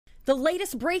the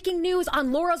latest breaking news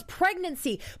on Laura's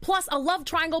pregnancy, plus a love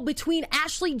triangle between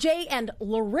Ashley J and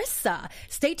Larissa.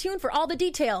 Stay tuned for all the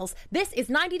details. This is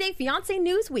 90 Day Fiancé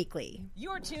News Weekly.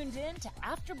 You're tuned in to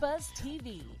AfterBuzz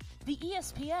TV, the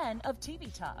ESPN of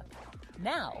TV talk.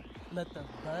 Now, let the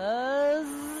buzz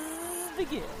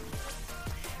begin.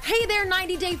 Hey there,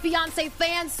 90 Day Fiancé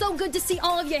fans. So good to see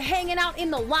all of you hanging out in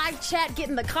the live chat,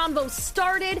 getting the convo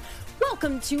started.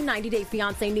 Welcome to 90 Day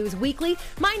Fiancé News Weekly.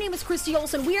 My name is Christy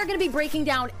Olson. We are going to be breaking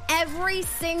down every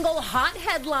single hot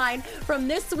headline from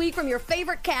this week from your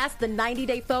favorite cast, the 90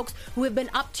 Day folks, who have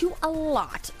been up to a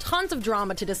lot. Tons of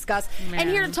drama to discuss. Man. And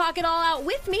here to talk it all out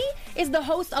with me is the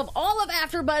host of all of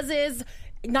AfterBuzz's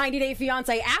 90 Day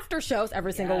Fiancé after shows,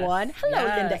 every single one. Hello,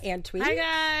 Linda Antwi. Hi,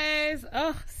 guys.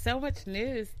 Oh, so much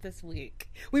news this week.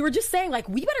 We were just saying,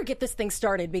 we better get this thing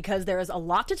started because there is a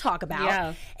lot to talk about.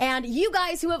 Yeah. And you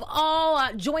guys who have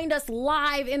all joined us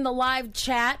live in the live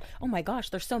chat, oh my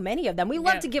gosh, there's so many of them. We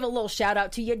love to give a little shout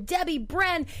out to you. Debbie,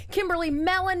 Bren, Kimberly,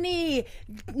 Melanie,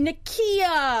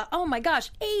 Nakia, oh my gosh,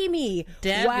 Amy.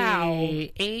 Debbie, wow.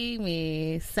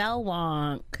 Amy,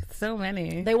 Selwonk, so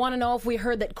many. They want to know if we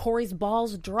heard that Corey's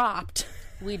balls dropped.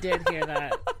 We did hear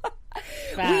that.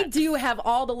 We do have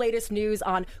all the latest news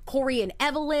on Corey and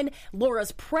Evelyn,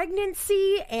 Laura's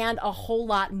pregnancy, and a whole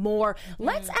lot more.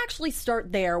 Let's actually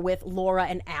start there with Laura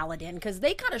and Aladdin, because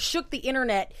they kind of shook the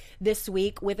internet this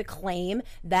week with a claim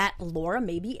that Laura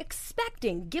may be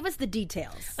expecting. Give us the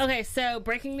details. Okay, so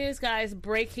breaking news, guys.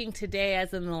 Breaking today,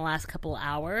 as in the last couple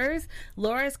hours.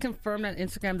 Laura has confirmed on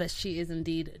Instagram that she is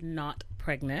indeed not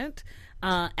pregnant.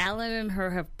 Alan and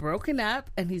her have broken up,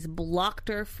 and he's blocked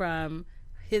her from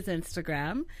his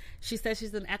Instagram. She says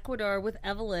she's in Ecuador with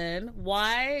Evelyn.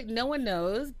 Why? No one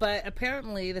knows, but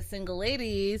apparently the single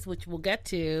ladies, which we'll get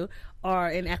to,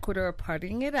 are in Ecuador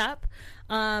partying it up.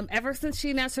 Ever since she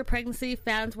announced her pregnancy,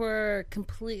 fans were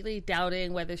completely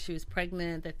doubting whether she was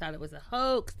pregnant. They thought it was a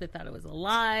hoax. They thought it was a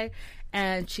lie.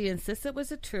 And she insisted it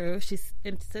was true. She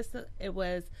insisted it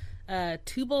was a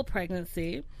tubal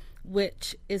pregnancy,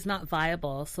 which is not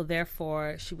viable. So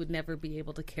therefore, she would never be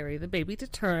able to carry the baby to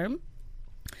term.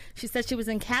 She said she was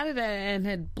in Canada and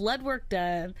had blood work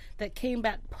done that came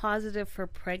back positive for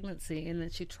pregnancy, and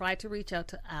then she tried to reach out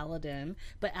to Aladdin,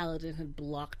 but Aladdin had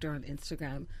blocked her on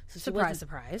Instagram. So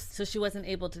Surprise. So she wasn't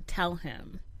able to tell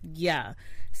him. Yeah.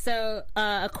 So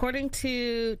according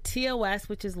to TOS,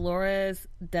 which is Laura's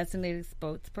designated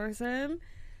spokesperson,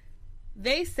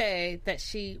 they say that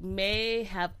she may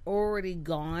have already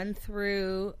gone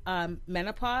through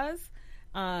menopause,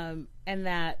 and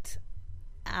that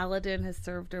Aladdin has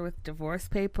served her with divorce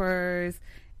papers,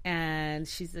 and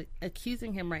she's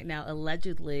accusing him right now,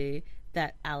 allegedly,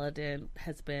 that Aladdin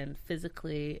has been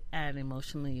physically and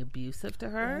emotionally abusive to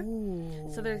her.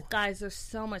 Ooh. So there's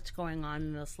so much going on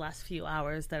in those last few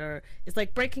hours it's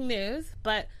like breaking news,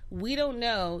 but we don't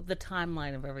know the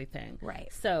timeline of everything.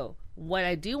 Right. So what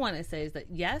I do want to say is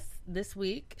that, yes, this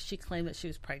week she claimed that she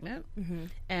was pregnant,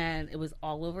 and it was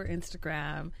all over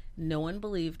Instagram. No one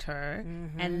believed her.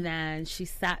 And then she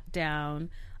sat down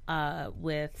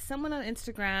with someone on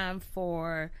Instagram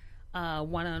for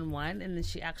one-on-one, and then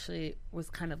she actually was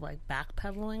kind of like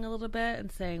backpedaling a little bit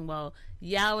and saying, well,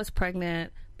 yeah, I was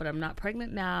pregnant, but I'm not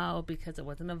pregnant now because it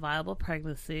wasn't a viable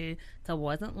pregnancy, so I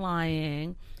wasn't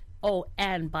lying. Oh,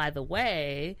 and by the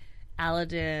way,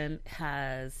 Aladdin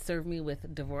has served me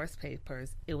with divorce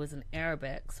papers. It was in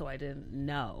Arabic, so I didn't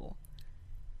know.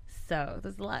 So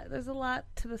there's a lot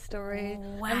to the story.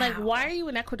 Wow. And why are you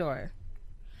in Ecuador?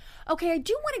 Okay, I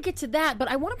do want to get to that, but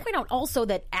I want to point out also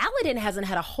that Aladdin hasn't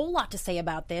had a whole lot to say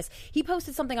about this. He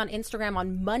posted something on Instagram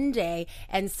on Monday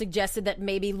and suggested that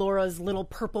maybe Laura's little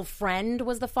purple friend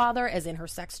was the father, as in her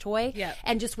sex toy,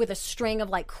 and just with a string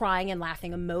of crying and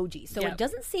laughing emojis. So it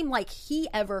doesn't seem like he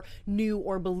ever knew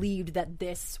or believed that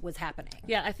this was happening.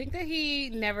 Yeah, I think that he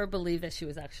never believed that she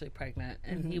was actually pregnant,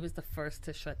 and he was the first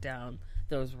to shut down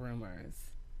those rumors.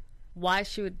 Why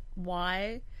she would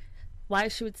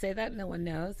say that, no one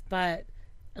knows. But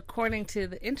according to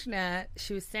the internet,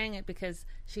 she was saying it because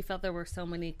she felt there were so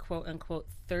many quote unquote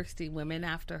thirsty women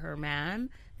after her man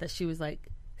that she was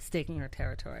staking her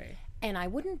territory. And I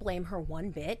wouldn't blame her one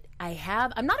bit.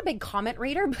 I'm not a big comment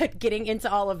reader, but getting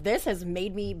into all of this has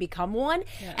made me become one.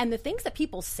 Yeah. And the things that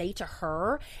people say to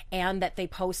her and that they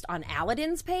post on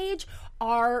Aladdin's page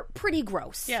are pretty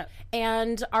gross. Yeah.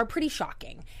 And are pretty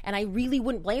shocking. And I really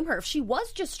wouldn't blame her if she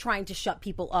was just trying to shut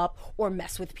people up or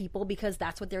mess with people, because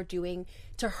that's what they're doing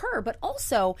to her. But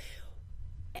also,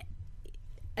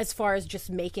 as far as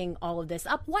just making all of this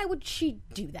up, why would she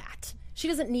do that? She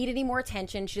doesn't need any more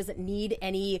attention. She doesn't need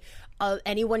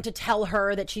anyone to tell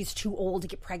her that she's too old to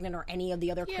get pregnant or any of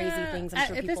the other crazy things I'm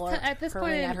sure people are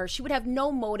hurling at her. She would have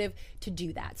no motive to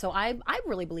do that. So I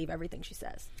really believe everything she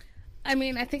says. I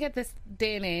mean, I think at this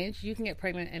day and age, you can get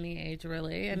pregnant at any age,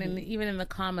 really. And even in the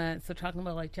comments, they're talking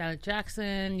about like Janet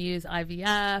Jackson used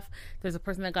IVF. There's a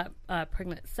person that got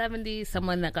pregnant at 70,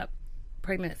 someone that got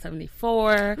pregnant at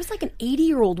 74. It was like an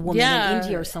 80-year-old woman in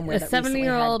India or somewhere. A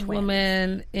 70-year-old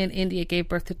woman in India gave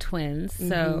birth to twins.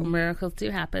 So miracles do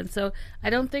happen. So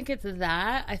I don't think it's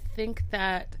that. I think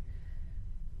that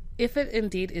if it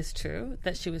indeed is true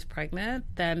that she was pregnant,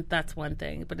 then that's one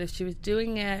thing. But if she was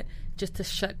doing it just to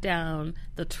shut down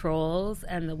the trolls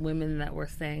and the women that were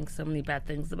saying so many bad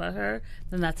things about her,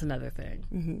 then that's another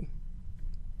thing.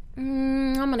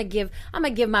 I'm gonna give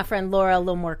my friend Laura a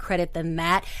little more credit than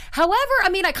that. However, I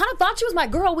mean, I kind of thought she was my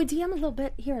girl. We DM a little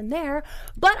bit here and there,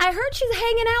 but I heard she's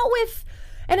hanging out with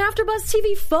an AfterBuzz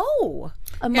TV foe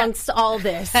amongst all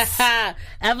this.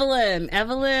 Evelyn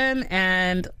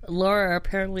and Laura are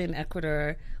apparently in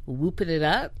Ecuador whooping it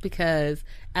up because,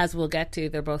 as we'll get to,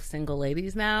 they're both single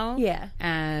ladies now. Yeah.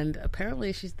 And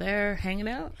apparently she's there hanging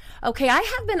out. Okay, I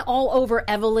have been all over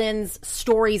Evelyn's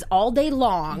stories all day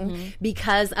long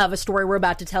because of a story we're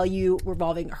about to tell you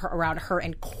revolving around her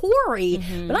and Corey.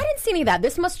 But I didn't see any of that.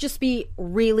 This must just be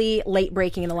really late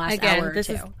breaking in the last hour or two. This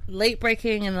is late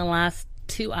breaking in the last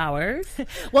 2 hours.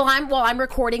 Well, I'm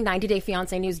recording 90 Day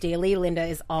Fiancé News Daily. Linda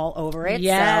is all over it.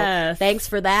 Yes. So thanks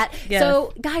for that. Yes.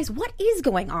 So, guys, what is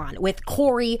going on with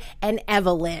Corey and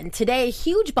Evelyn? Today, a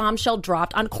huge bombshell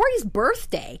dropped on Corey's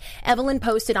birthday. Evelyn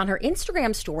posted on her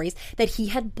Instagram stories that he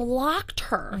had blocked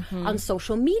her on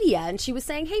social media. And she was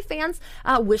saying, hey, fans,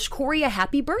 wish Corey a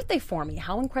happy birthday for me.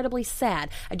 How incredibly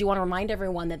sad. I do want to remind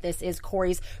everyone that this is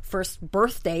Corey's first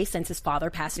birthday since his father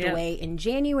passed away in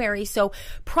January. So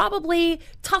probably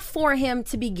tough for him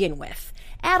to begin with.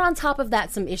 Add on top of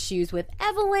that some issues with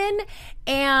Evelyn.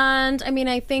 And I mean,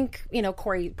 I think,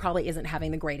 Corey probably isn't having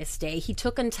the greatest day. He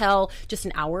took until just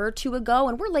an hour or two ago,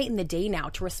 and we're late in the day now,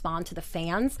 to respond to the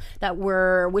fans that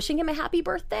were wishing him a happy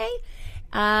birthday.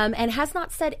 And has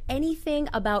not said anything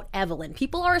about Evelyn.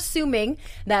 People are assuming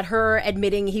that her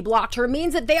admitting he blocked her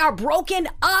means that they are broken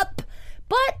up.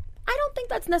 But I don't think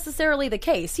that's necessarily the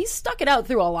case. He's stuck it out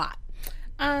through a lot.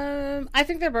 I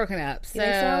think they're broken up.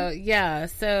 So, yeah.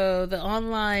 So the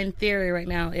online theory right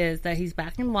now is that he's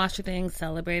back in Washington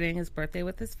celebrating his birthday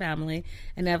with his family,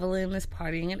 and Evelyn is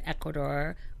partying in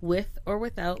Ecuador with or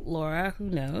without Laura, who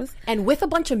knows? And with a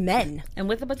bunch of men.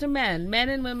 Men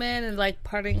and women, and like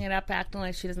partying it up, acting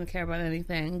like she doesn't care about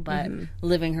anything, but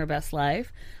living her best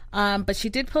life. But she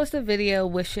did post a video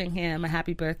wishing him a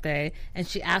happy birthday, and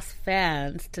she asked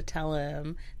fans to tell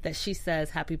him that she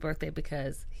says happy birthday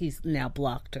because he's now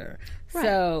blocked her. Right.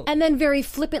 So, and then very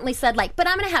flippantly said, like, but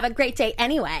I'm going to have a great day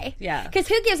anyway. Yeah. Because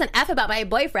who gives an F about my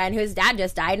boyfriend whose dad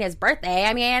just died and his birthday?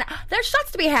 I mean, there's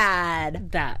shots to be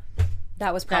had. That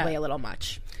was probably a little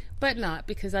much. But not,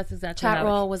 because that's exactly Chat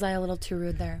roll, was I a little too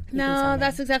rude there? No,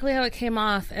 that's exactly how it came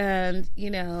off. And,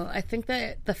 I think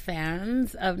that the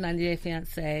fans of 90 Day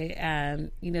Fiancé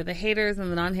and, the haters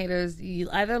and the non-haters, you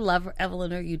either love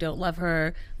Evelyn or you don't love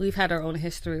her. We've had our own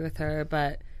history with her,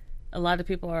 but a lot of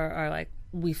people are like,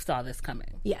 we saw this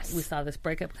coming. Yes. We saw this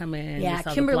breakup coming. Yeah,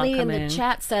 Kimberly in the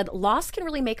chat said, loss can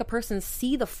really make a person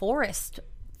see the forest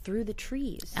through the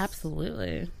trees.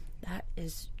 Absolutely. That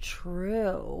is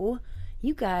true.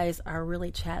 You guys are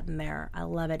really chatting there. I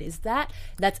love it.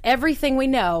 That's everything we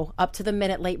know up to the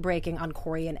minute late breaking on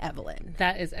Corey and Evelyn.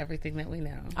 That is everything that we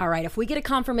know. All right. If we get a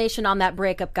confirmation on that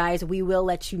breakup, guys, we will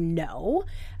let you know.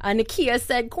 Nakia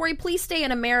said, Corey, please stay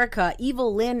in America.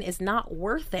 Evil Lynn is not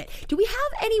worth it. Do we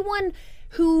have anyone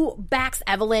who backs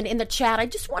Evelyn in the chat? I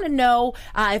just want to know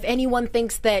if anyone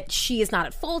thinks that she is not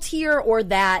at fault here or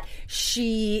that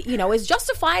she, is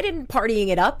justified in partying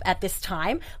it up at this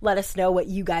time. Let us know what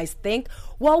you guys think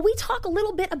while we talk a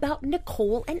little bit about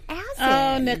Nicole and Asin.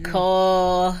 Oh,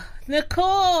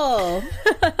 Nicole.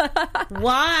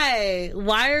 Why?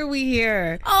 Why are we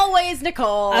here? Always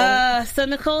Nicole. So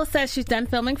Nicole says she's done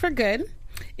filming for good.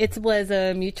 It was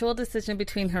a mutual decision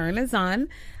between her and Azan.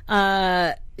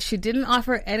 She didn't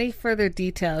offer any further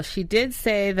details. She did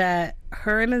say that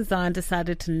her and Azan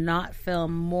decided to not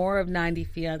film more of 90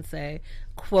 Fiancé,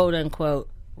 quote unquote,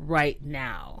 right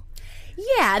now.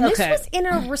 Yeah, and this was in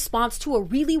a response to a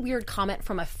really weird comment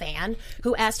from a fan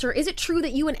who asked her, is it true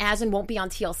that you and Azan won't be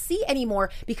on TLC anymore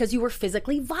because you were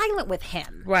physically violent with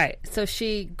him? Right. So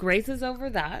she grazes over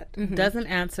that, doesn't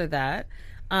answer that.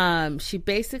 She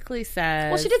basically says...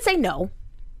 Well, she did say no.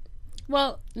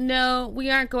 Well, no,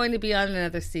 we aren't going to be on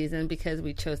another season because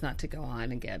we chose not to go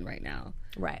on again right now.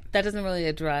 Right. That doesn't really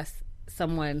address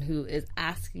someone who is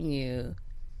asking you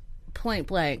point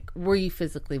blank, were you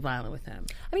physically violent with him?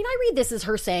 I mean, I read this as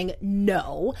her saying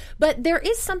no, but there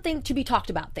is something to be talked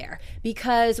about there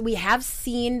because we have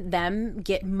seen them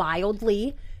get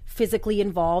mildly physically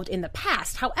involved in the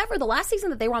past. However, the last season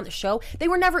that they were on the show, they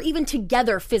were never even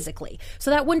together physically.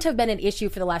 So that wouldn't have been an issue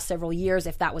for the last several years.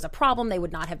 If that was a problem, they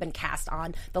would not have been cast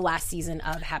on the last season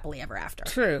of Happily Ever After.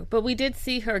 True, but we did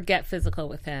see her get physical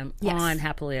with him on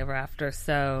Happily Ever After,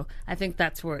 so I think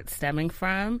that's where it's stemming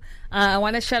from. I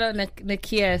want to shout out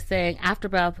Nakia saying,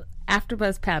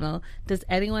 AfterBuzz panel, does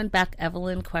anyone back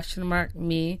Evelyn, ?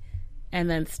 Me, and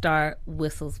then star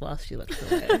whistles while she looks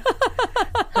away.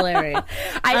 Hilarious.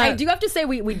 I do have to say,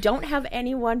 we don't have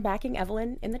anyone backing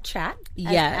Evelyn in the chat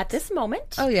at this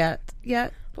moment. Oh, yeah.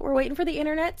 But we're waiting for the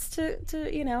internets to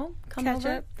come Catch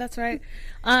over. up. That's right.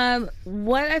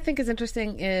 What I think is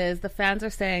interesting is the fans are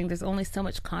saying there's only so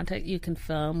much content you can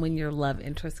film when your love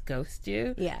interest ghosts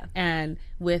you. Yeah. And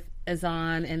with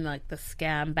Azan in like the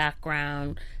scam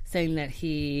background saying that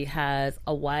he has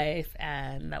a wife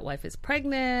and that wife is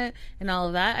pregnant and all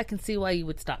of that, I can see why you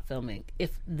would stop filming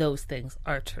if those things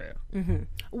are true. Mm-hmm.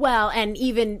 Well, and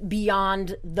even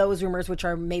beyond those rumors, which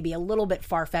are maybe a little bit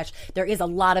far-fetched, there is a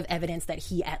lot of evidence that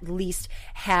he at least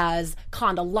has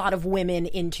conned a lot of women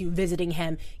into visiting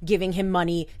him, giving him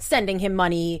money, sending him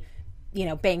money,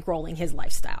 bankrolling his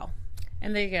lifestyle.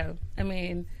 And there you go. I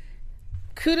mean,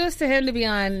 kudos to him to be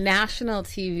on national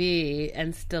TV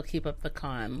and still keep up the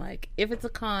con. Like, if it's a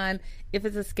con, if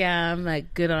it's a scam,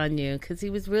 like, good on you. Because he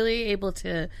was really able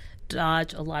to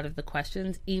dodge a lot of the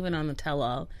questions, even on the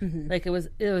tell-all. Mm-hmm. Like, it was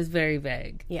very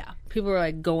vague. Yeah. People were,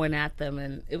 like, going at them,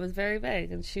 and it was very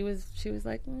vague. And she was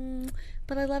like,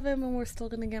 but I love him, and we're still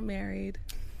going to get married.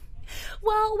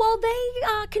 Well, while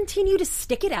they continue to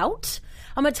stick it out,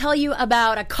 I'm going to tell you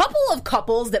about a couple of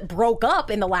couples that broke up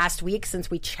in the last week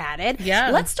since we chatted. Yeah.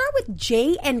 Let's start with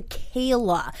Jay and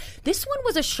Kayla. This one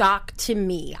was a shock to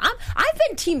me. I've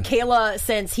been Team Kayla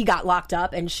since he got locked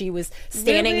up and she was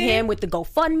standing him with the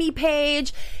GoFundMe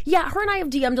page. Yeah, her and I have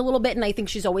DM'd a little bit, and I think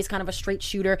she's always kind of a straight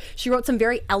shooter. She wrote some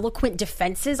very eloquent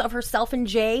defenses of herself and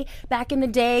Jay back in the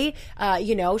day.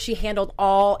 She handled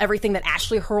everything that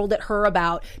Ashley hurled at her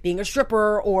about being a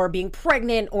stripper or being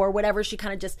pregnant or whatever. She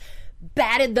kind of just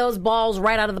batted those balls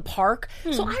right out of the park.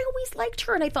 So I always liked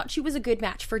her, and I thought she was a good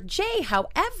match for Jay.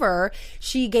 However,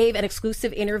 she gave an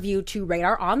exclusive interview to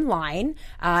Radar Online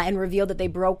and revealed that they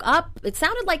broke up. It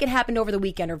sounded like it happened over the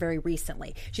weekend or very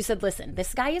recently. She said, listen,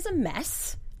 this guy is a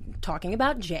mess, talking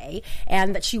about Jay,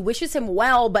 and that she wishes him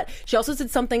well, but she also said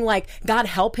something like, God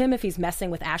help him if he's messing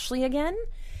with Ashley again.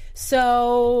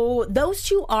 So those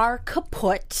two are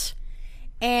kaput.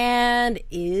 And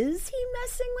is he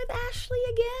messing with Ashley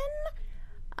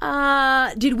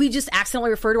again? Did we just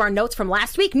accidentally refer to our notes from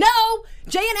last week? No!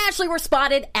 Jay and Ashley were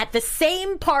spotted at the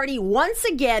same party once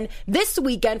again this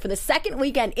weekend for the second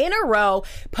weekend in a row,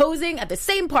 posing at the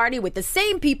same party with the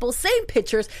same people, same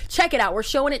pictures. Check it out. We're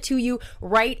showing it to you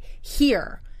right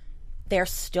here. They're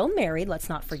still married, let's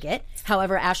not forget.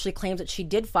 However, Ashley claims that she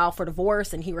did file for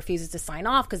divorce and he refuses to sign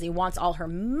off because he wants all her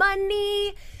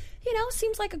money.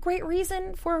 Seems like a great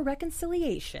reason for a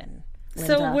reconciliation.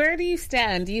 Linda. So where do you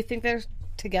stand? Do you think they're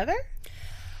together?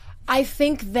 I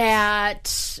think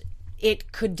that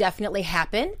it could definitely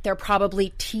happen. They're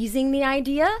probably teasing the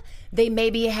idea. They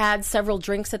maybe had several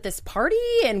drinks at this party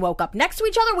and woke up next to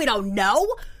each other. We don't know.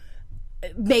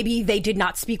 Maybe they did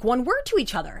not speak one word to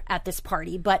each other at this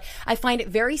party. But I find it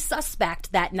very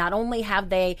suspect that not only have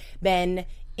they been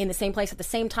in the same place at the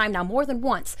same time now more than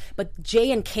once, but Jay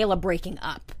and Kayla breaking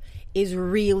up is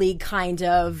really kind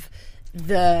of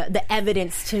the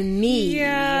evidence to me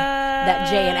that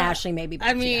Jay and Ashley may be back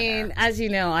together. As you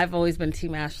know, I've always been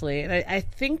Team Ashley. And I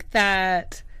think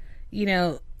that,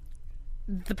 the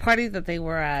party that they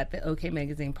were at, the OK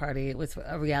Magazine party, it was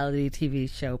a reality TV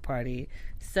show party.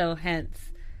 So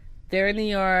hence, they're in New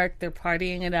York, they're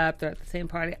partying it up, they're at the same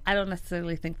party. I don't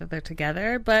necessarily think that they're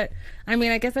together, but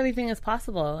I guess anything is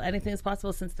possible. Anything is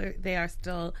possible since they are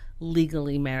still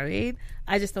legally married.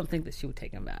 I just don't think that she would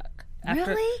take him back.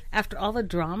 Really? After all the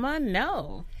drama?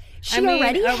 No. She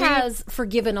already has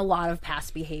forgiven a lot of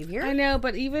past behavior. I know,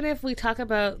 but even if we talk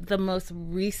about the most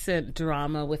recent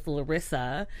drama with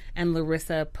Larissa and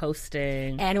Larissa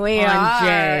posting on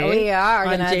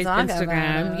Jay's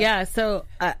Instagram. Yeah, so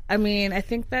I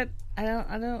think that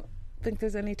I don't think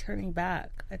there's any turning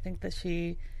back. I think that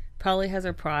she probably has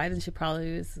her pride and she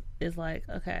probably is like,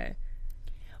 okay.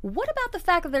 What about the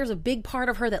fact that there's a big part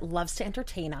of her that loves to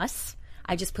entertain us?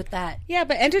 I just put that. Yeah,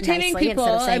 but entertaining nicely people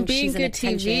instead of saying and being she's an good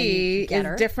TV attention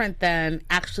getter. is different than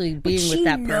actually being She with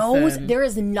that knows person. there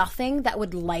is nothing that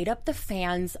would light up the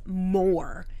fans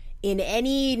more in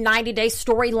any 90-day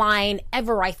storyline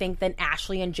ever, I think, than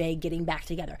Ashley and Jay getting back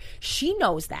together. She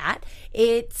knows that.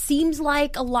 It seems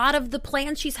like a lot of the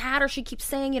plans she's had, or she keeps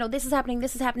saying, this is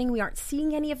happening, we aren't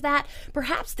seeing any of that.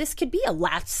 Perhaps this could be a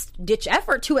last-ditch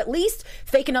effort to at least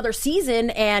fake another season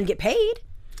and get paid.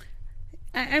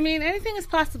 I mean, anything is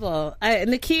possible.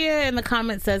 Nakia in the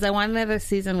comments says, I want another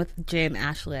season with Jay and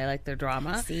Ashley. I like their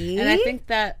drama. See? And I think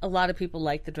that a lot of people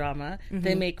like the drama.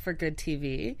 They make for good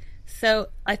TV. So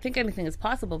I think anything is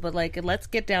possible. But, let's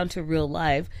get down to real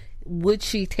life. Would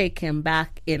she take him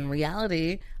back in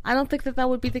reality? I don't think that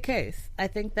would be the case. I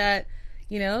think that,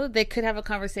 they could have a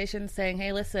conversation saying,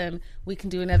 hey, listen, we can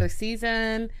do another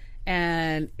season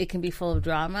and it can be full of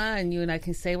drama and you and I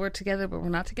can say we're together, but we're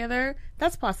not together.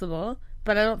 That's possible.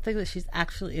 But I don't think that she's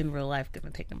actually in real life going to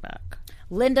take him back.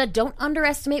 Linda, don't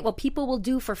underestimate what people will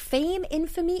do for fame,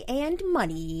 infamy, and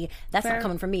money. That's Fair. not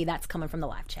coming from me. That's coming from the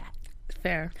live chat.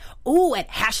 Fair. Oh, and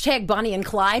hashtag Bonnie and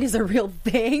Clyde is a real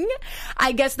thing.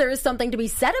 I guess there is something to be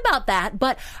said about that.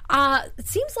 But it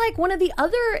seems like one of the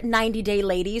other 90-day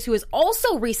ladies who is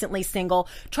also recently single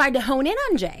tried to hone in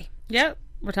on Jay. Yep.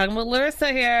 We're talking about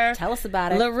Larissa here. Tell us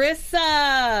about it.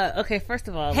 Larissa. Okay, first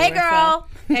of all, Hey, Larissa. girl.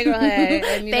 Hey, girl, hey.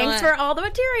 And you know Thanks what? for all the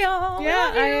material. Yeah,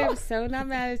 Love you. I am so not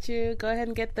mad at you. Go ahead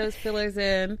and get those fillers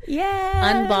in. Yes.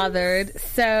 Unbothered.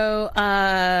 So,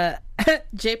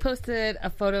 Jay posted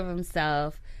a photo of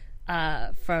himself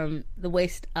from the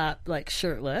waist up,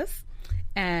 shirtless.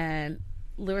 And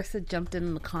Larissa jumped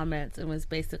in the comments and was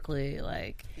basically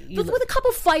like... With a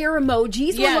couple fire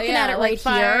emojis. We're looking at it right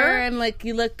fire here. And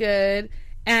you look good.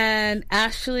 And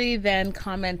Ashley then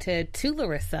commented to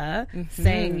Larissa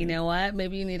saying, you know what,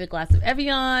 maybe you need a glass of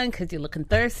Evian because you're looking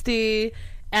thirsty.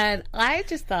 And I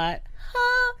just thought,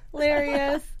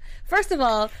 hilarious. First of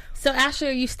all, so Ashley,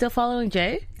 are you still following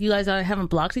Jay? You guys haven't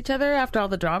blocked each other after all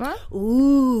the drama?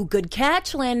 Ooh, good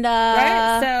catch, Linda.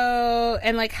 Right? So,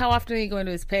 and how often are you going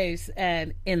to his page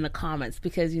and in the comments?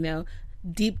 Because,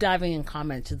 deep diving in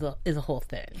comments is a whole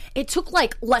thing. It took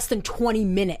less than 20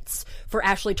 minutes for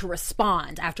Ashley to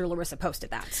respond after Larissa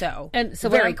posted that. So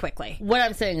very quickly. What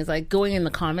I'm saying is going in the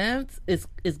comments is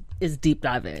deep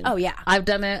diving. Oh, yeah. I've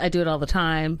done it. I do it all the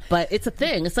time, but it's a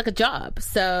thing. It's like a job.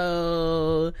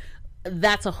 So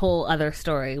that's a whole other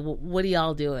story. What are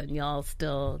y'all doing? Y'all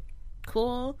still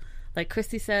cool? Like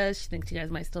Christy says, she thinks you guys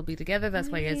might still be together. That's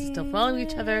why you guys are still following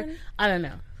each other. I don't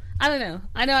know. I know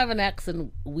I have an ex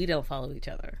and we don't follow each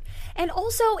other. And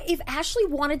also, if Ashley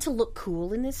wanted to look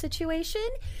cool in this situation,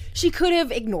 she could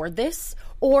have ignored this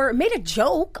or made a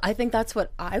joke. I think that's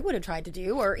what I would have tried to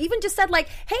do. Or even just said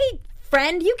hey,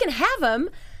 friend, you can have him.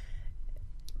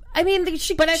 I mean, I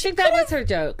think that was her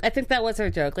joke. I think that was her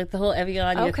joke. The whole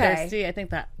Evian, you're Okay. thirsty. I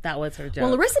think that was her joke.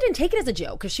 Well, Larissa didn't take it as a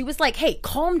joke because she was like, hey,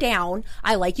 calm down.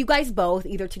 I like you guys both,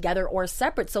 either together or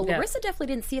separate. So Yeah. Larissa definitely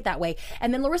didn't see it that way.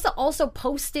 And then Larissa also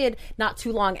posted not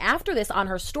too long after this on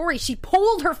her story. She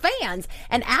polled her fans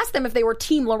and asked them if they were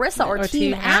Team Larissa or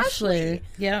Team Ashley.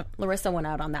 Yep. Larissa went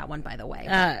out on that one, by the way.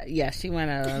 Yeah, she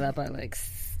went out on that by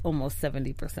almost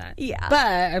 70%. Yeah. But,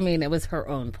 I mean, it was her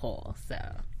own poll, so...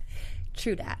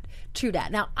 True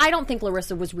that. Now, I don't think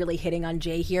Larissa was really hitting on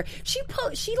Jay here. She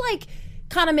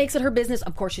kind of makes it her business.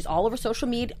 Of course, she's all over social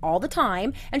media all the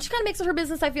time, and she kind of makes it her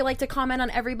business, I feel like, to comment on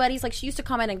everybody's. She used to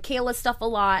comment on Kayla's stuff a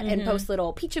lot and post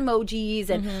little peach emojis,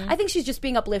 and I think she's just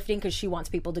being uplifting because she wants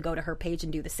people to go to her page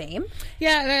and do the same.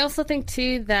 Yeah, and I also think,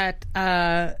 too, that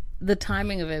the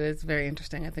timing of it is very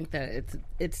interesting. I think that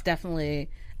it's definitely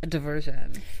a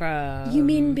diversion from... You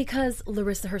mean because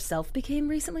Larissa herself became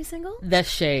recently single? The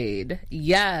shade.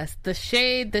 Yes, the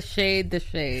shade.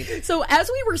 So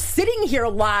as we were sitting here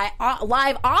live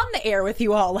on the air with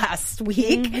you all last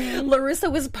week, Larissa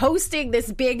was posting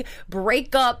this big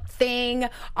breakup thing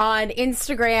on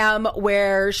Instagram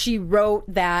where she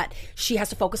wrote that she has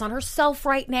to focus on herself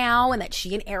right now and that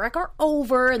she and Eric are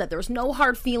over and that there's no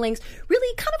hard feelings.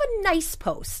 Really kind of a nice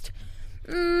post.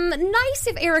 Nice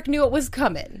if Eric knew it was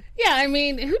coming. Yeah, I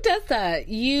mean, who does that?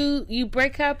 You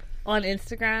break up on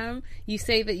Instagram, you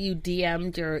say that you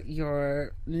DM'd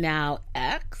your now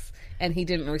ex, and he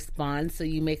didn't respond, so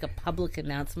you make a public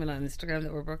announcement on Instagram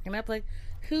that we're broken up.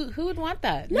 Who would want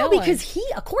that? No, one. because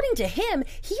according to him,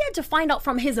 he had to find out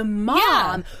from his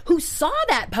mom who saw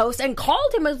that post and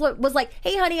called him and was like,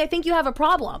 hey, honey, I think you have a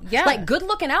problem. Yeah. Good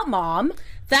looking out, mom.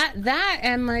 That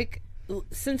and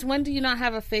since when do you not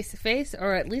have a face-to-face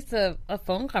or at least a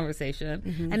phone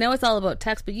conversation? I know it's all about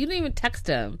text, but you didn't even text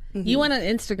him. You went on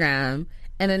Instagram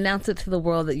and announced it to the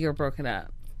world that you're broken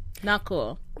up. Not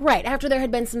cool. Right, after there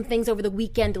had been some things over the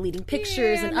weekend, deleting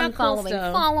pictures and not cool unfollowing,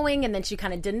 stuff. following, and then she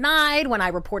kind of denied when I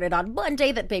reported on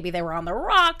Monday that maybe they were on the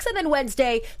rocks, and then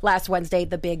last Wednesday,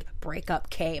 the big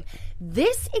breakup came.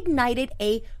 This ignited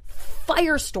a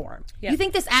firestorm. Yeah. You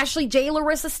think this Ashley J.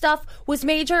 Larissa stuff was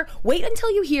major? Wait until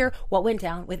you hear what went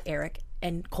down with Eric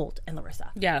and Colt and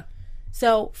Larissa. Yeah.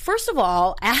 So, first of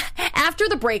all, after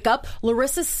the breakup,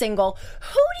 Larissa's single.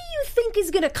 Who do you think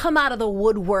is going to come out of the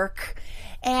woodwork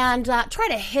and try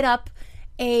to hit up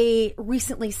a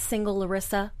recently single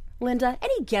Larissa? Linda,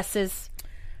 any guesses?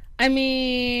 I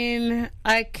mean,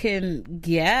 I can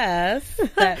guess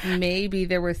that maybe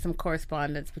there was some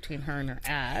correspondence between her and her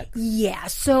ex. Yeah,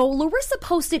 so Larissa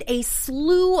posted a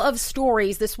slew of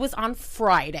stories. This was on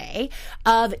Friday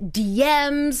of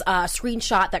DMs, a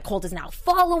screenshot that Colt is now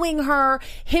following her,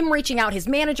 him reaching out, his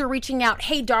manager reaching out.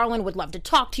 Hey, darling, would love to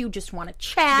talk to you, just want to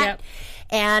chat. Yep.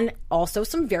 And also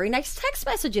some very nice text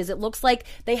messages. It looks like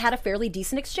they had a fairly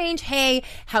decent exchange. Hey,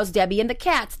 how's Debbie and the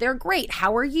cats? They're great.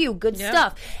 How are you? Good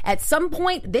stuff. At some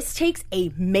point, this takes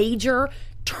a major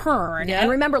turn. Yep.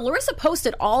 And remember, Larissa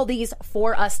posted all these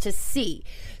for us to see.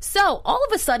 So all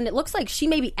of a sudden, it looks like she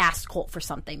maybe asked Colt for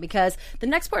something, because the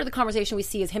next part of the conversation we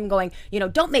see is him going,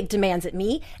 don't make demands at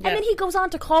me. And then he goes on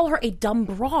to call her a dumb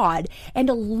broad and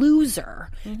a loser.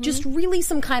 Just really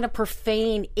some kind of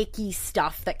profane, icky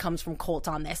stuff that comes from Colt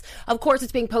on this. Of course,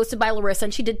 it's being posted by Larissa,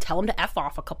 and she did tell him to F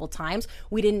off a couple times.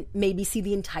 We didn't maybe see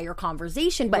the entire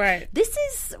conversation, but this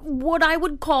is what I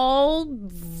would call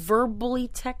verbally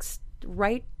text,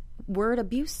 right? Word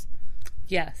abuse?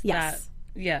 Yes.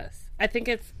 Yes. I think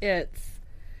it's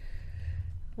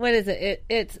what is it?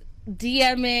 It's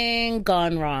DMing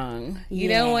gone wrong. You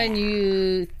know, when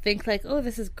you think like, oh,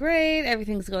 this is great,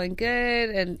 everything's going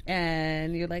good,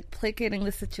 and you're like placating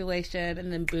the situation,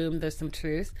 and then boom, there's some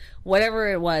truth.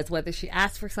 Whatever it was, whether she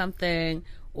asked for something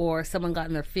or someone got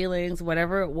in their feelings,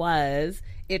 whatever it was,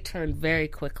 it turned very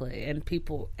quickly,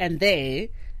 and they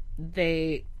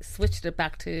switched it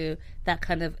back to that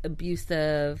kind of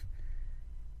abusive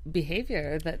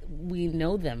behavior that we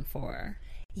know them for.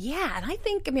 Yeah, and I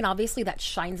think, obviously that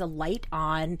shines a light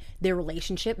on their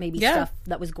relationship, maybe stuff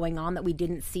that was going on that we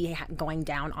didn't see going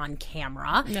down on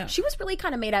camera. No. She was really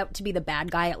kind of made out to be the bad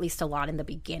guy, at least a lot in the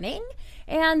beginning.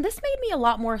 And this made me a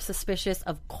lot more suspicious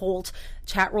of Colt.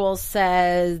 Chat Rolls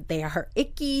says they are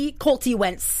icky. Colty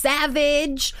went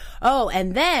savage. Oh,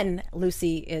 and then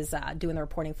Lucy is doing the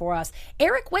reporting for us.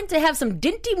 Eric went to have some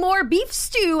Dinty Moore beef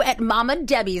stew at Mama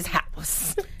Debbie's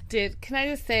house. Dude, can I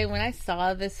just say, when I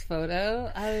saw this photo,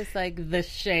 I was like, the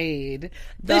shade.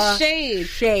 The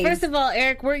shade. First of all,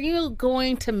 Eric, weren't you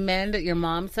going to mend at your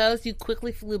mom's house? You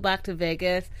quickly flew back to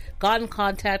Vegas, got in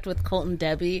contact with Colt and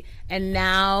Debbie, and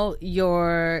now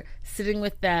you're sitting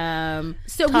with them.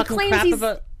 So he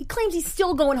claims he's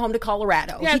still going home to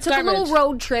Colorado. Yeah, he took a little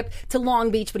road trip to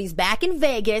Long Beach, but he's back in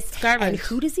Vegas. Garbage. And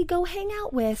who does he go hang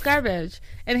out with? Garbage.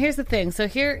 And here's the thing. So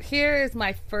here is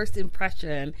my first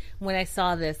impression when I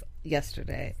saw this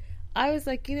yesterday. I was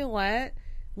like, you know what?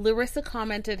 Larissa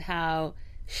commented how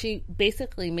she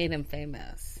basically made him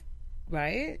famous,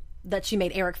 right? That she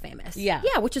made Eric famous. Yeah.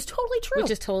 Yeah, which is totally true.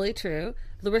 Which is totally true.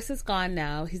 Larissa's gone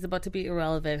now. He's about to be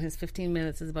irrelevant. His 15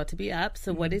 minutes is about to be up.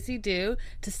 So what does he do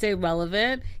to stay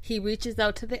relevant? He reaches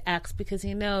out to the ex because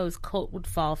he knows Colt would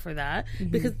fall for that.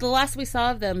 Because the last we saw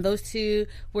of them, those two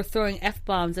were throwing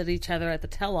F-bombs at each other at the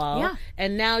tell-all. Yeah.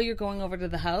 And now you're going over to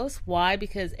the house. Why?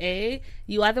 Because A,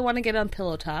 you either want to get on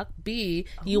Pillow Talk. B,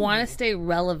 you want to stay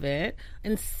relevant.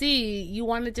 And C, you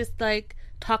want to just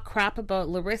talk crap about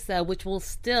Larissa, which will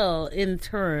still, in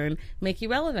turn, make you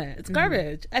relevant. It's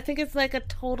garbage. I think it's like a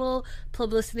total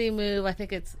publicity move. I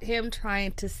think it's him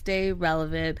trying to stay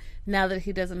relevant now that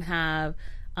he doesn't have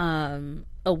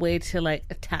a way to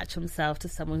attach himself to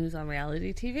someone who's on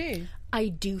reality TV. I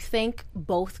do think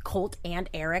both Colt and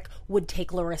Eric would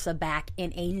take Larissa back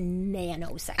in a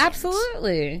nanosecond.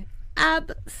 Absolutely.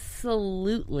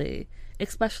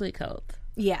 Especially Colt.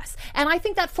 Yes. And I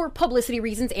think that for publicity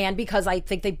reasons and because I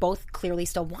think they both clearly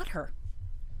still want her.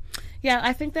 Yeah,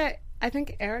 I think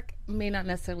Eric may not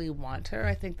necessarily want her.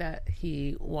 I think that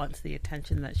he wants the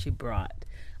attention that she brought.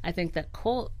 I think that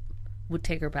Colt would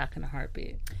take her back in a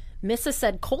heartbeat. Missa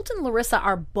said Colt and Larissa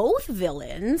are both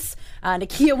villains.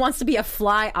 Nakia wants to be a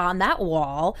fly on that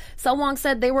wall. Selwong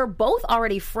said they were both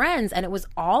already friends and it was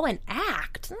all an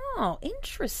act. Oh,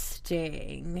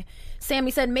 interesting. Sammy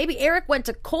said maybe Eric went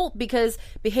to Colt because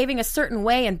behaving a certain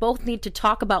way and both need to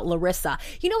talk about Larissa.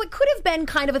 It could have been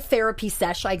kind of a therapy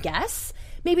sesh, I guess.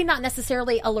 Maybe not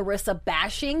necessarily a Larissa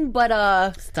bashing,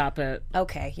 but Stop it.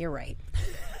 Okay, you're right.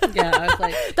 Yeah, I was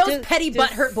like... Those petty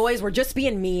butthurt boys were just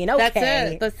being mean.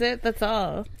 Okay. That's it. That's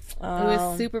all. It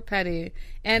was super petty.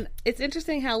 And it's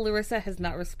interesting how Larissa has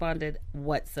not responded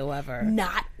whatsoever.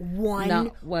 Not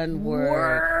one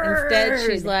word. Instead,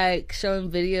 she's like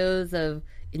showing videos of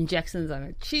injections on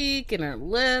her cheek and her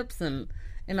lips and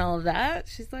all of that.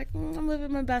 She's like, I'm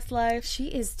living my best life. She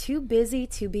is too busy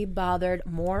to be bothered.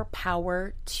 More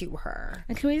power to her.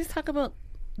 And can we just talk about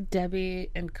Debbie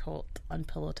and Colt on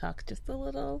Pillow Talk just a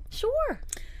little? Sure.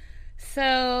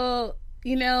 So,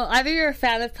 either you're a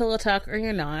fan of Pillow Talk or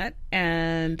you're not.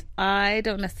 And I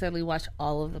don't necessarily watch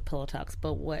all of the Pillow Talks,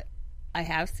 but what I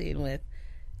have seen with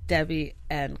Debbie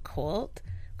and Colt,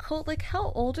 like,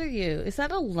 how old are you? Is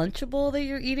that a Lunchable that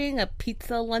you're eating? A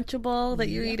pizza Lunchable that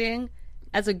you're eating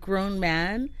as a grown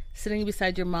man sitting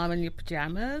beside your mom in your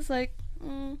pajamas? Like,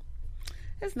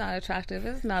 it's not attractive.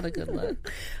 It's not a good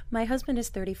look. My husband is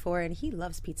 34 and he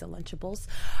loves pizza Lunchables.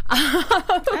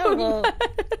 Oh, well,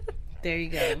 there you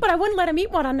go. But I wouldn't let him eat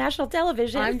one on national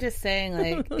television. I'm just saying,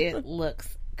 like, it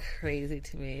looks crazy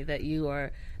to me that you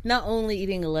are not only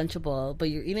eating a Lunchable, but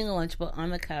you're eating a Lunchable on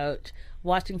the couch,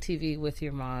 watching TV with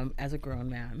your mom as a grown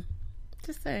man.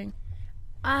 Just saying.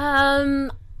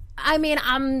 I mean,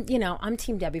 I'm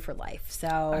Team Debbie for life. So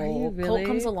Are you really? Colt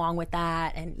comes along with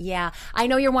that. And yeah, I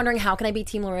know you're wondering, how can I be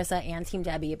Team Larissa and Team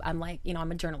Debbie? I'm like,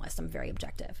 I'm a journalist. I'm very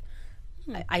objective.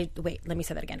 Wait, let me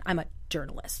say that again. I'm a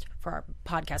journalist. For our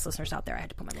podcast listeners out there, I had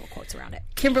to put my little quotes around it.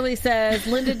 Kimberly says,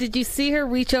 Linda, did you see her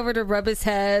reach over to rub his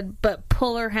head, but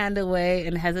pull her hand away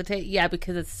and hesitate? Yeah,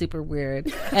 because it's super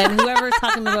weird. And whoever's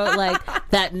talking about, like,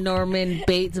 that Norman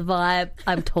Bates vibe,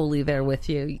 I'm totally there with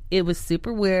you. It was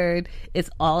super weird.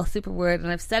 It's all super weird.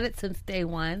 And I've said it since day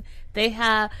one. They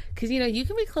have, because, you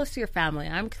can be close to your family.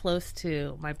 I'm close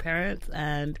to my parents,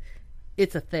 and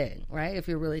it's a thing, right? If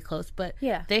you're really close. But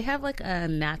yeah, they have like a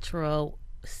natural,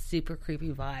 super creepy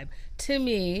vibe. To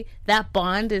me, that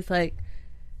bond is like,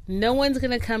 no one's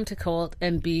going to come to Colt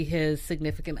and be his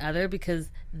significant other because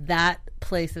that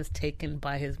place is taken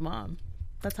by his mom.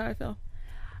 That's how I feel.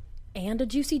 And a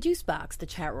juicy juice box, the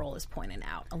chat roll is pointing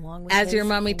out, along with as your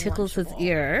mommy tickles his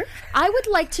ear. I would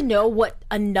like to know what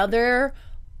another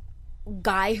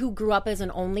guy who grew up as an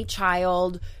only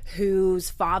child, whose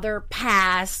father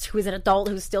passed, who is an adult,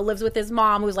 who still lives with his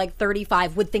mom, who's like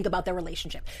 35, would think about their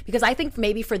relationship. Because I think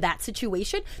maybe for that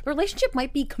situation, the relationship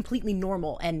might be completely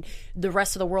normal and the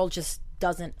rest of the world just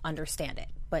doesn't understand it.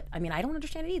 But I mean, I don't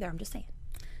understand it either. I'm just saying.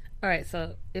 All right,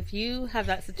 so if you have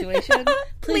that situation,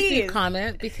 please do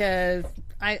comment, because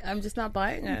I'm just not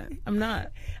buying it. I'm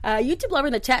not. YouTube lover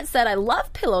in the chat said, I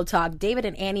love Pillow Talk. David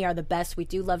and Annie are the best. We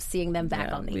do love seeing them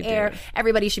back on the air.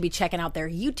 Everybody should be checking out their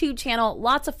YouTube channel.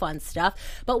 Lots of fun stuff.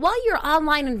 But while you're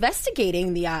online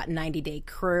investigating the 90 Day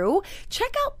Crew,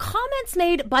 check out comments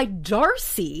made by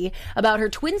Darcy about her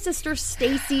twin sister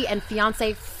Stacy and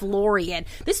fiance Florian.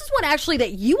 This is one actually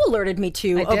that you alerted me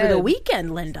to over the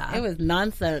weekend, Linda. It was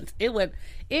nonsense. It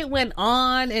went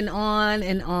on and on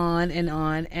and on and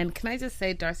on. And can I just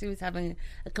say, Darcy was having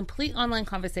a complete online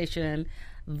conversation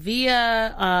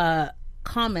via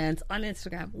comments on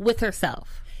Instagram with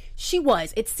herself. She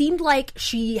was. It seemed like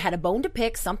she had a bone to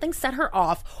pick. Something set her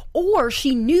off, or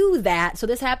she knew that. So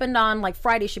this happened on like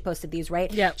Friday. She posted these,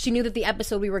 right? Yeah. She knew that the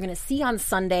episode we were going to see on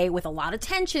Sunday, with a lot of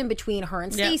tension between her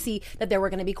and Stacy, that there were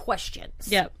going to be questions.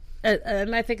 Yep.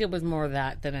 And I think it was more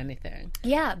that than anything.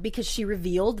 Yeah, because she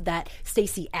revealed that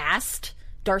Stacy asked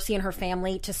Darcy and her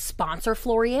family to sponsor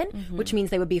Florian, which means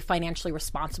they would be financially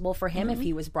responsible for him if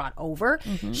he was brought over.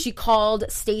 She called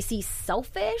Stacy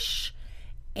selfish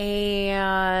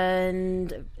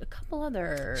and a couple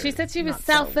other. She said she was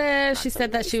selfish. She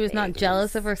said that she was not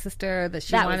jealous of her sister, that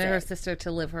she wanted her sister to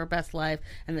live her best life,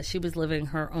 and that she was living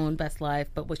her own best life.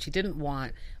 But what she didn't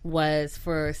want was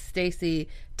for Stacy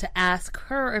to ask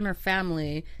her and her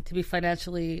family to be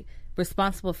financially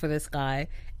responsible for this guy.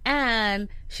 And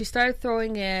she started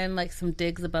throwing in like some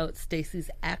digs about Stacy's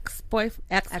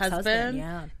ex-husband,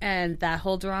 and that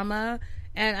whole drama.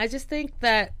 And I just think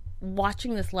that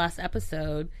watching this last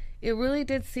episode, it really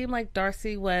did seem like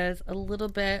Darcy was a little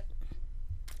bit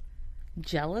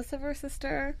jealous of her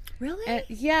sister. Really? And,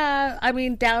 yeah. I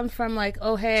mean, down from like,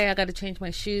 oh, hey, I got to change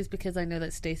my shoes because I know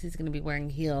that Stacy's going to be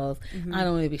wearing heels. I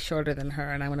don't want to be shorter than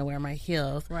her, and I want to wear my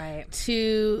heels. Right.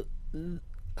 To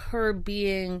her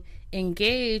being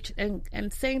engaged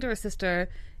and saying to her sister,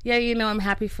 yeah, I'm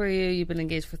happy for you. You've been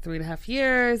engaged for 3.5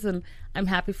 years, and I'm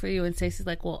happy for you. And Stacy's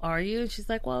like, well, are you? And she's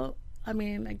like, well, I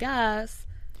mean, I guess.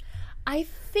 I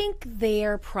think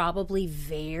they're probably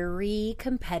very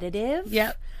competitive.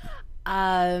 Yep.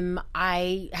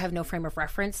 I have no frame of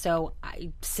reference, so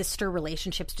sister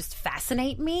relationships just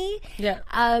fascinate me. Yeah.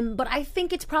 But I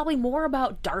think it's probably more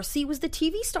about Darcy was the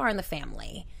TV star in the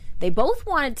family. They both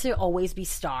wanted to always be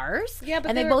stars. Yeah, but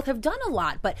and they they're- both have done a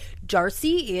lot. But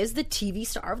Darcy is the TV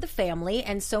star of the family,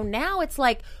 and so now it's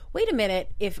like, wait a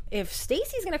minute, if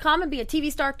Stacey's going to come and be a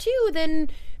TV star too, then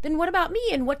what about me?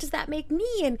 And what does that make me?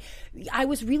 And I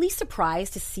was really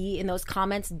surprised to see in those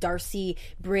comments Darcy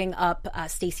bring up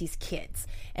Stacey's kids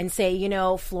and say, you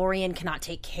know, Florian cannot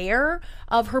take care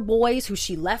of her boys who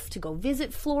she left to go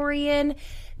visit Florian.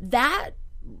 That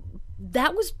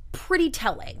was pretty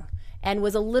telling. And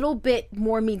was a little bit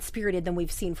more mean-spirited than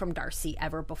we've seen from Darcy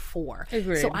ever before.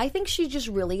 Agreed. So I think she just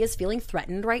really is feeling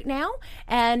threatened right now.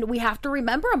 And we have to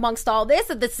remember amongst all this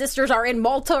that the sisters are in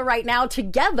Malta right now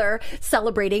together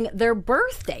celebrating their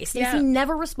birthday. Stacey Yeah.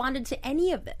 never responded to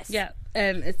any of this. Yeah,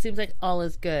 and it seems like all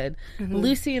is good.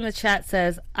 Lucy in the chat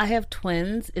says, "I have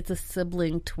twins. It's a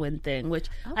sibling twin thing," which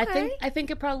Okay. I think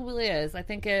it probably is. I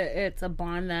think it's a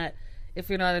bond that if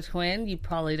you're not a twin, you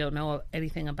probably don't know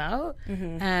anything about.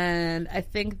 And I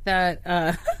think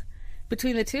that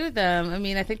between the two of them, I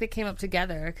mean, I think they came up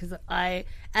together because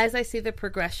as I see the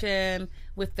progression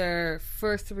with their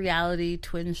first reality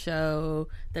twin show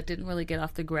that didn't really get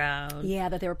off the ground. Yeah,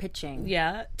 that they were pitching.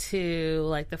 Yeah, to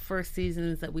like the first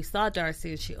seasons that we saw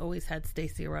Darcy, and she always had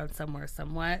Stacey around somewhere,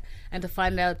 somewhat. And to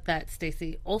find out that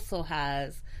Stacey also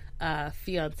has a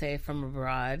fiance from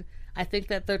abroad, I think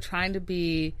that they're trying to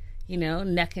be, you know,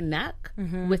 neck and neck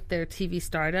with their TV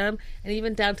stardom, and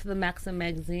even down to the Maxim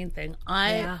magazine thing.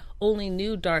 I only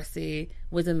knew Darcy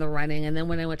was in the running, and then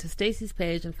when I went to Stacey's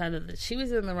page and found out that she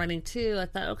was in the running too, I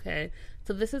thought, okay,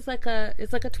 so this is like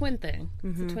it's like a twin thing.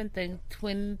 It's a twin thing,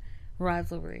 twin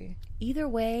rivalry. Either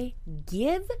way,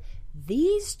 give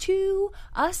these two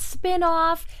a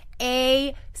spin-off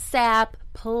ASAP,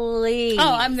 please.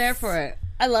 Oh, I'm there for it.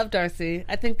 I love Darcy.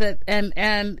 I think that,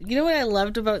 and you know what I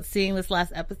loved about seeing this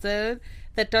last episode?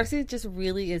 That Darcy just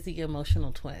really is the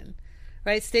emotional twin,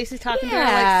 right? Stacey's talking to her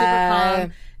like super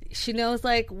calm. She knows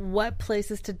like what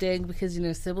places to dig because, you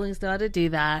know, siblings know how to do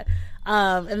that.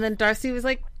 And then Darcy was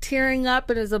like tearing up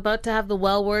and was about to have the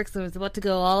well works and was about to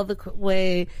go all the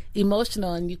way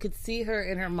emotional, and you could see her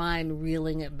in her mind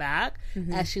reeling it back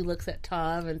as she looks at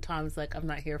Tom, and Tom's like, I'm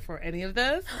not here for any of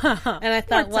this. And I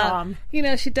thought, Poor well, Tom. you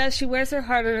know, she wears her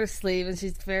heart on her sleeve, and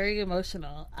she's very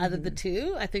emotional. Out of the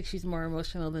two, I think she's more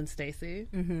emotional than Stacey.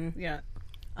 Yeah.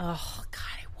 Oh,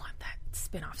 God, I want that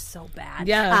spinoff so bad.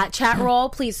 Yeah. Chat roll,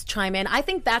 please chime in. I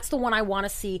think that's the one I want to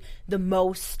see the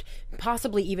most,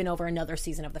 possibly even over another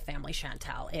season of The Family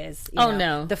Chantal, is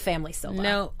no. the Family Solo.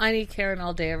 No, I need Karen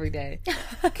all day, every day.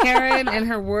 Karen and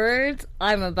her words,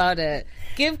 I'm about it.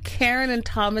 Give Karen and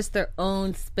Thomas their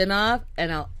own spinoff,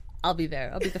 and I'll be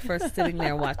there. I'll be the first sitting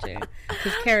there watching,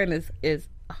 because Karen is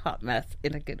a hot mess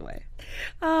in a good way.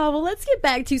 Well, let's get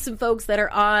back to some folks that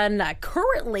are on.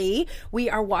 Currently,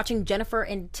 we are watching Jennifer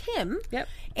and Tim. Yep.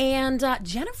 And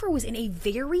Jennifer was in a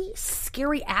very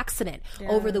scary accident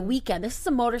over the weekend. This is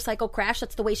a motorcycle crash.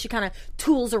 That's the way she kind of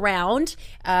tools around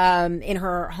in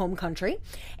her home country.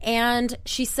 And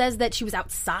she says that she was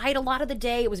outside a lot of the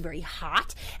day. It was very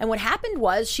hot. And what happened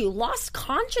was she lost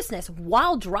consciousness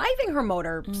while driving her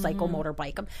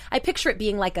motorbike. I picture it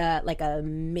being like a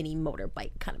mini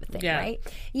motorbike kind of a thing, right?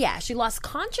 Yeah, she lost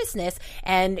consciousness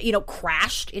and, you know,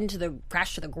 crashed to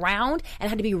the ground and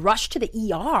had to be rushed to the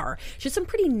ER. She had some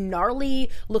pretty gnarly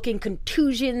looking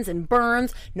contusions and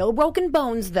burns. No broken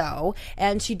bones though.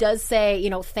 And she does say,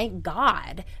 you know, thank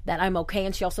God that I'm okay.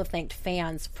 And she also thanked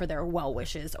fans for their well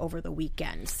wishes over the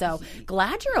weekend. So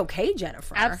glad you're okay,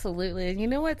 Jennifer. Absolutely. And you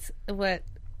know what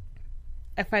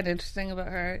I find interesting about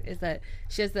her is that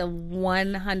she has the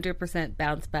 100%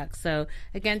 bounce back. So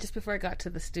again, just before I got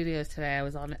to the studios today, I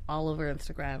was on all over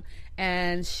Instagram,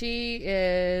 and she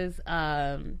is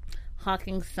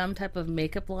hawking some type of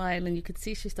makeup line, and you could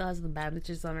see she still has the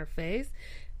bandages on her face.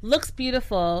 Looks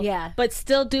beautiful, but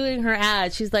still doing her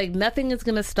ad. She's like, nothing is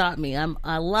going to stop me. I'm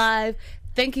alive.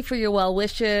 Thank you for your well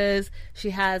wishes. She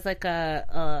has like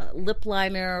a lip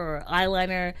liner or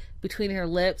eyeliner between her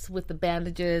lips with the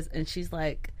bandages, and she's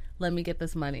like, let me get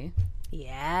this money.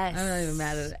 Yes. I'm not even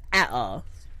mad at it at all.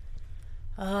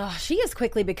 She is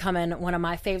quickly becoming one of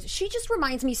my favorites. She just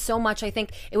reminds me so much. I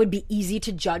think it would be easy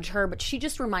to judge her, but she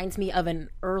just reminds me of an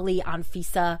early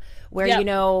Anfisa where, you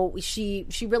know, she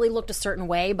really looked a certain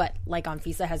way, but like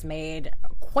Anfisa has made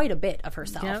quite a bit of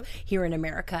herself here in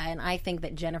America. And I think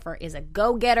that Jennifer is a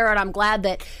go-getter, and I'm glad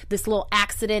that this little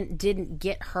accident didn't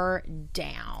get her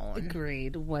down.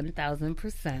 Agreed.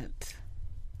 1,000%.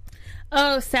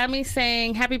 Oh, Sammy's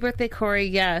saying, happy birthday, Corey.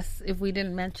 Yes, if we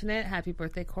didn't mention it, happy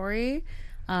birthday, Corey.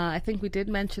 I think we did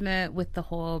mention it with the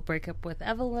whole breakup with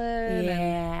Evelyn.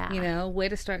 Yeah. And, you know, way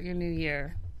to start your new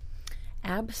year.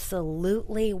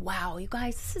 Absolutely. Wow, you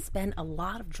guys, this has been a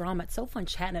lot of drama. It's so fun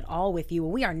chatting it all with you.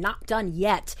 And we are not done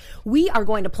yet. We are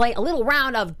going to play a little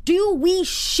round of Do We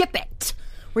Ship It?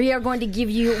 We are going to give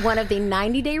you one of the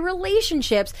 90-day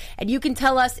relationships, and you can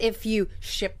tell us if you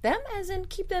ship them, as in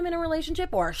keep them in a relationship,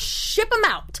 or ship them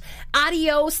out.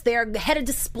 Adios, they're headed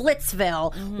to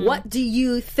Splitsville. What do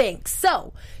you think?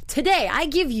 So, today I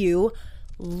give you...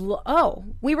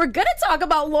 we were going to talk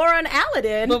about Laura and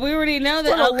Aladin. But we already know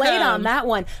that. We're a little late on that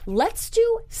one. Let's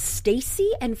do Stacey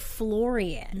and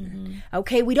Florian.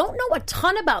 Okay, we don't know a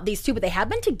ton about these two, but they have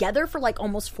been together for like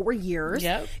almost 4 years.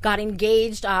 Yep. Got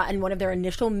engaged in one of their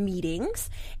initial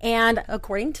meetings. And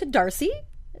according to Darcy,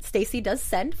 Stacey does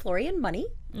send Florian money.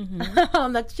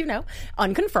 That's,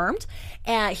 unconfirmed.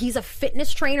 He's a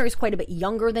fitness trainer. He's quite a bit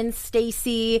younger than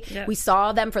Stacey. Yep. We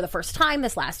saw them for the first time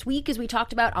this last week, as we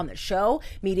talked about on the show,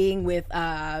 meeting with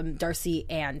Darcy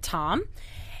and Tom.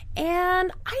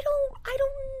 And I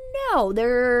don't know.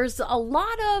 There's a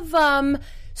lot of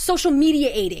social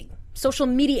mediating,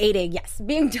 yes,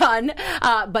 being done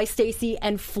by Stacey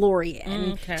and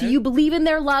Florian. Okay. Do you believe in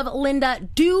their love, Linda?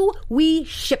 Do we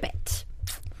ship it?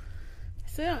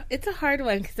 So it's a hard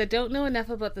one because I don't know enough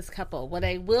about this couple. What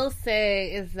I will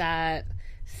say is that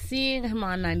seeing him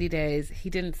on 90 Days, he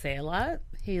didn't say a lot.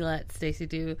 He let Stacey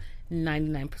do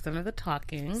 99% of the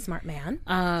talking. Smart man.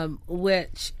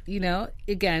 Which,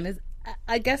 again, is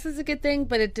I guess is a good thing,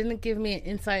 but it didn't give me an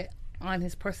insight on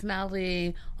his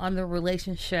personality, on the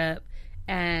relationship.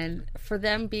 And for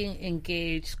them being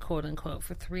engaged, quote unquote,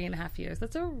 for 3.5 years,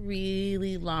 that's a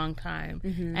really long time.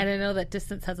 And I know that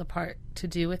distance has a part to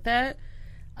do with it.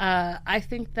 I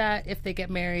think that if they get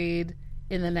married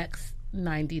in the next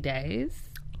 90 days,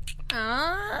 see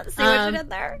what you did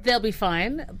there? they'll be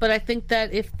fine. But I think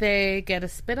that if they get a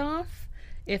spin-off,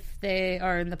 if they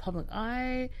are in the public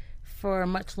eye for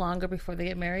much longer before they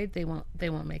get married, they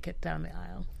won't make it down the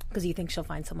aisle. Because you think she'll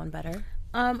find someone better?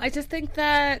 I just think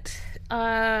that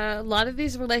a lot of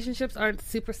these relationships aren't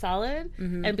super solid,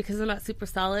 and because they're not super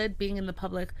solid, being in the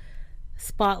public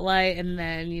spotlight and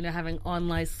then having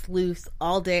online sleuths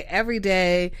all day, every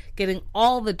day, getting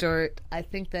all the dirt, I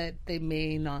think that they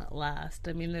may not last.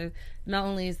 I mean, not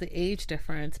only is the age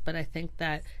difference, but I think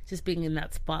that just being in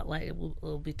that spotlight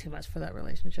will be too much for that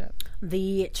relationship.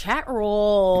 The chat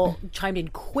roll chimed in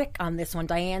quick on this one.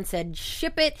 Diane said,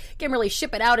 ship it. Can't really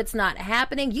ship it out. It's not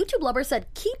happening. YouTube Lover said,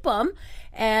 keep them.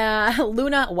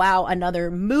 Luna, wow,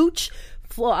 another mooch.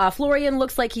 Florian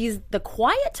looks like he's the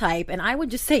quiet type, and I would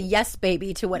just say yes,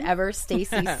 baby, to whatever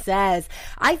Stacey says.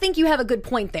 I think you have a good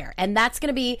point there, and that's going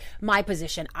to be my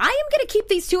position. I am going to keep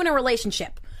these two in a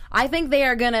relationship. I think they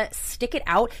are going to stick it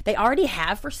out. They already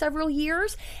have for several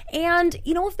years. And,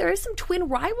 if there is some twin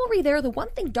rivalry there, the one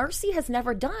thing Darcy has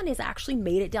never done is actually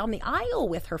made it down the aisle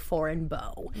with her foreign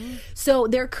beau. So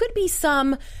there could be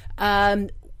some...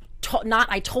 not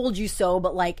I told you so,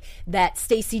 but like that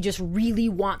Stacey just really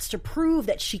wants to prove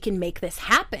that she can make this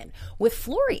happen with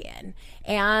Florian.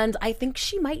 And I think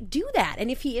she might do that. And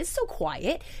if he is so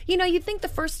quiet, you'd think the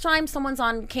first time someone's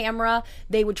on camera,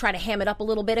 they would try to ham it up a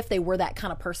little bit if they were that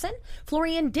kind of person.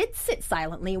 Florian did sit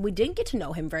silently, and we didn't get to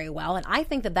know him very well. And I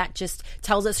think that just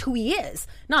tells us who he is.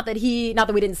 Not that we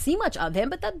didn't see much of him,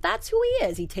 but that's who he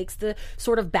is. He takes the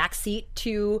sort of backseat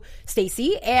to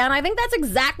Stacey, and I think that's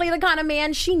exactly the kind of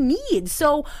man she needs.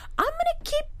 So I'm going to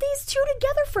keep these two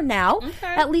together for now,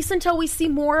 at least until we see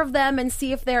more of them and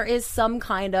see if there is some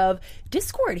kind of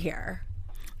discord here.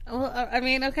 Well, I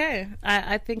mean, okay.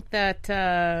 I think that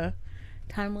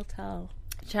time will tell.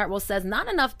 Chartwell says, not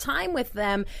enough time with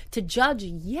them to judge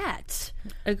yet.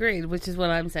 Agreed, which is what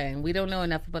I'm saying. We don't know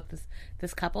enough about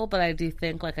this couple, but I do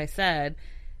think, like I said,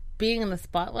 being in the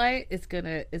spotlight is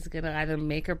gonna either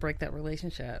make or break that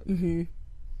relationship.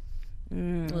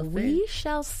 We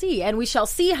shall see. And we shall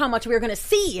see how much we're going to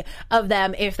see of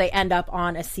them if they end up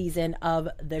on a season of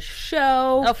the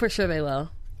show. Oh, for sure they will.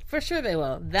 For sure they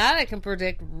will. That I can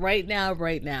predict right now.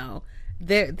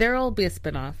 There will be a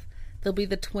spinoff. There'll be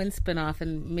the twin spinoff,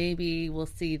 and maybe we'll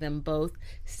see them both,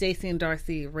 Stacey and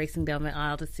Darcy, racing down the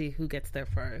aisle to see who gets there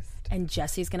first. And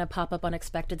Jesse's going to pop up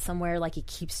unexpected somewhere, like he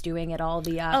keeps doing at all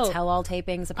the tell-all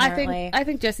tapings, apparently. I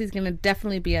think Jesse's going to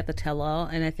definitely be at the tell-all,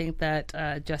 and I think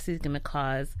that Jesse's going to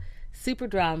cause super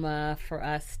drama for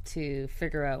us to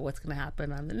figure out what's going to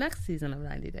happen on the next season of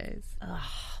 90 Days.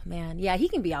 Oh, man. Yeah, he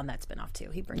can be on that spinoff,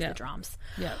 too. He brings the drums.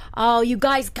 Yeah. Oh, you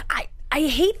guys... I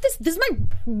hate this. This is my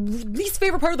least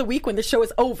favorite part of the week when the show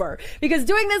is over, because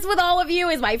doing this with all of you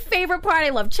is my favorite part. I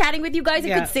love chatting with you guys.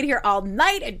 I could sit here all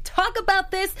night and talk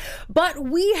about this, but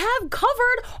we have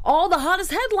covered all the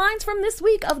hottest headlines from this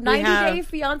week of 90 Day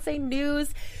Fiancé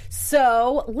news.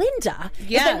 So, Linda, if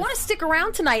they want to stick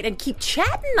around tonight and keep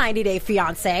chatting 90 Day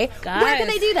Fiancé, where can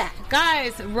they do that?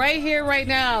 Guys, right here, right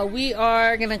now, we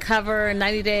are going to cover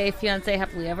 90 Day Fiancé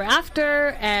Happily Ever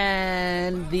After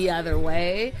and The Other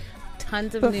Way.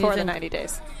 Tons of news. Before the 90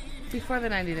 days. Before the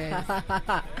 90 days.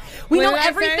 We know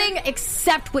everything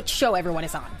except which show everyone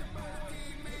is on.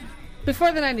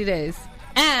 Before the 90 days.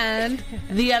 And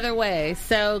The Other Way.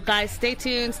 So, guys, stay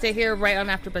tuned. Stay here right on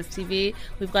AfterBuzz TV.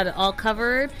 We've got it all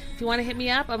covered. If you want to hit me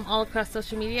up, I'm all across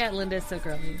social media at Linda Is So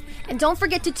Girly. And don't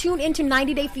forget to tune into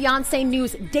 90 Day Fiancé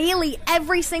news daily,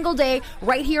 every single day,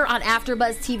 right here on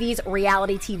AfterBuzz TV's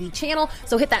reality TV channel.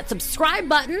 So hit that subscribe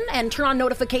button and turn on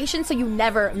notifications so you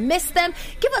never miss them.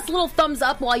 Give us a little thumbs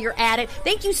up while you're at it.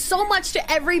 Thank you so much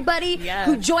to everybody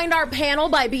who joined our panel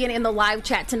by being in the live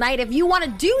chat tonight. If you want to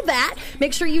do that,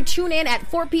 make sure you tune in at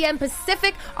 4 p.m.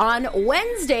 Pacific on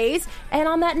Wednesdays. And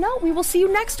on that note, we will see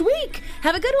you next week.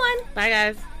 Have a good one. Bye,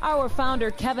 guys. Our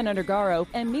founder, Kevin Undergaro,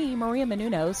 and me, Maria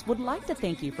Menounos, would like to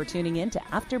thank you for tuning in to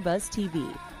AfterBuzz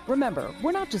TV. Remember,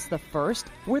 we're not just the first,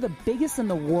 we're the biggest in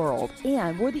the world,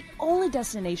 and we're the only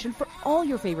destination for all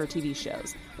your favorite TV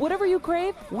shows. Whatever you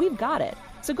crave, we've got it.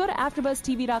 So go to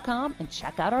AfterBuzzTV.com and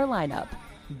check out our lineup.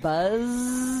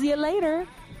 Buzz you later.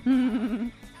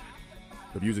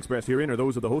 The views expressed herein are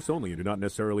those of the hosts only and do not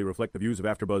necessarily reflect the views of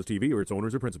AfterBuzz TV or its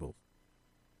owners or principals.